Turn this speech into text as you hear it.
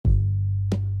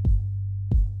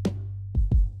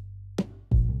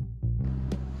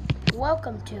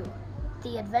Welcome to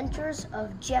The Adventures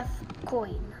of Jeff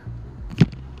Koin.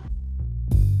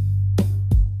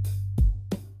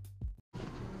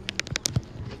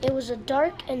 It was a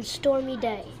dark and stormy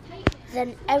day.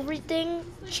 Then everything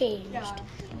changed.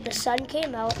 The sun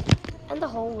came out and the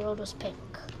whole world was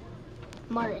pink.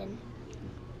 Martin,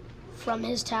 from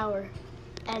his tower,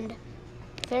 and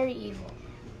very evil.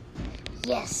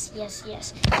 Yes.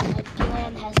 My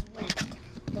plan has worked.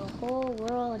 The whole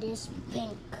world is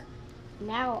pink.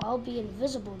 Now I'll be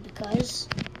invisible because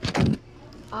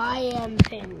I am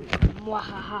pink.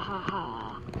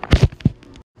 Mwahahaha.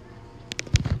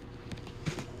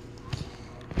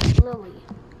 Lily.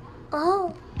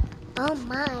 Oh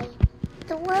my.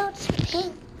 The world's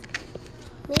pink.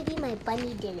 Maybe my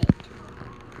bunny did it.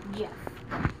 Jeff,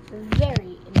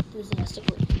 very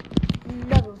enthusiastically.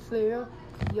 Never fear.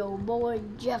 Yo boy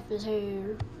Jeff is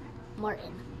here.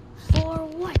 Martin. For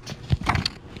what?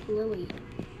 Lily.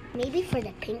 Maybe for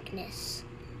the pinkness.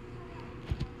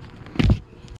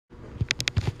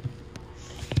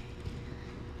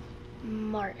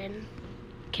 Martin.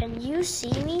 Can you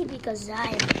see me because I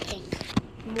am pink?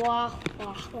 Mwah,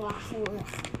 wah, wah, wah.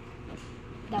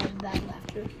 That was bad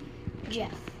laughter.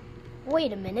 Jeff.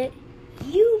 Wait a minute.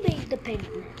 You made the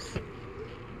pinkness.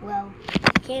 Well,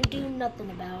 I can't do nothing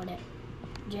about it.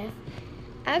 Jeff.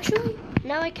 Actually,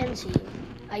 now I can see you.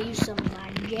 I used some of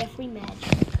my Jeffrey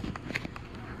magic.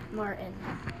 Martin.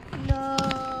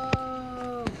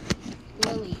 No.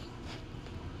 Lily.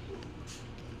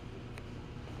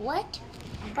 What?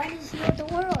 Bunnies heal the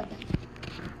world.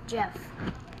 Jeff.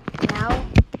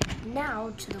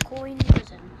 Now to the coin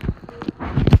prison.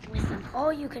 With an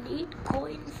all-you-can-eat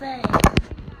coin fang.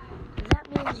 That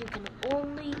means you can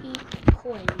only eat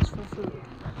coins for food.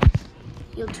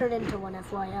 You'll turn into one,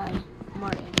 FYI.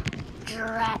 Martin.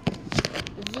 Drat.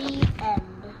 The end.